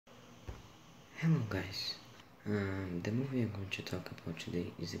Hello guys, the movie I'm going to talk about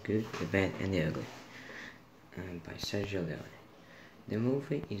today is The Good, the Bad and the Ugly by Sergio Leone. The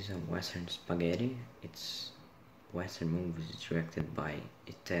movie is a western spaghetti. It's western movies directed by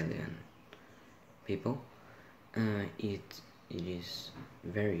Italian people. It is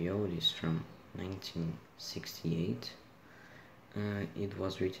very old, it's from 1968. It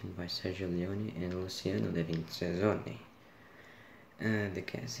was written by Sergio Leone and Luciano De Vincenzoni. The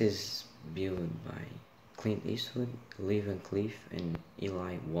cast is built by Clint Eastwood, Lee Van Cleef, and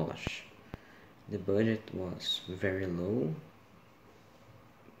Eli Wallach. The budget was very low,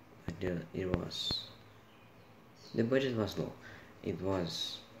 but the budget was low. It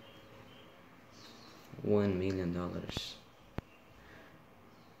was $1 million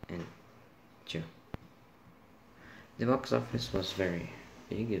and two. The box office was very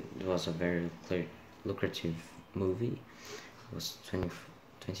big. It was a very lucrative movie. It was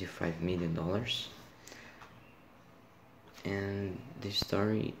 $25 million, and the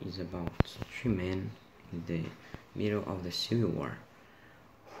story is about three men in the middle of the Civil War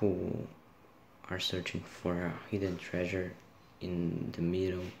who are searching for a hidden treasure in the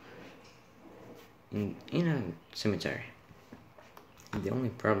middle in a cemetery. The only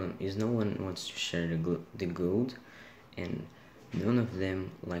problem is no one wants to share the gold, and none of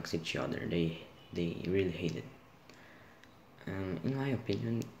them likes each other. They really hate it. In my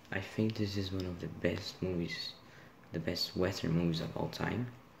opinion, I think this is one of the best movies, the best western movies of all time,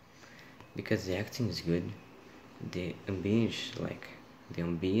 because the acting is good, the ambience,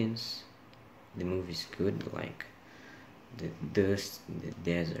 the movie is good, like the dust, the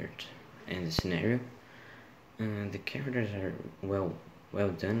desert, and the scenario. The characters are well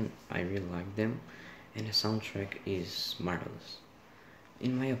done. I really like them, and the soundtrack is marvelous.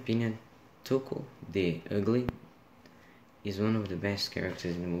 In my opinion, Tuco, the ugly, is one of the best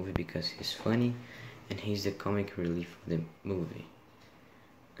characters in the movie because he's funny and he's the comic relief of the movie.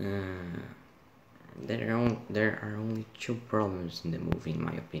 There are only two problems in the movie, in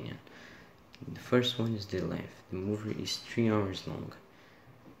my opinion. The first one is the length. The movie is 3 hours long,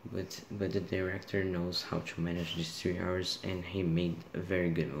 but the director knows how to manage these 3 hours, and he made a very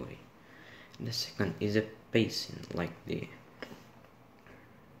good movie. And the second is the pacing, like the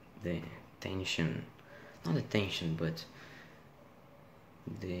tension, not the tension, but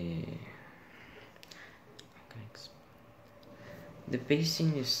the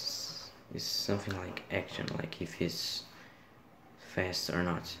pacing is something like action, like if it's fast or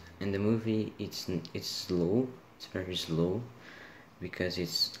not. In the movie, it's slow. It's very slow because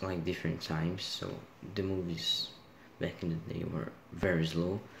it's like different times. So the movies back in the day were very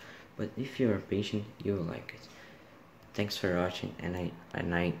slow. But if you are patient, you will like it. Thanks for watching, and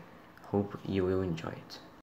I hope you will enjoy it.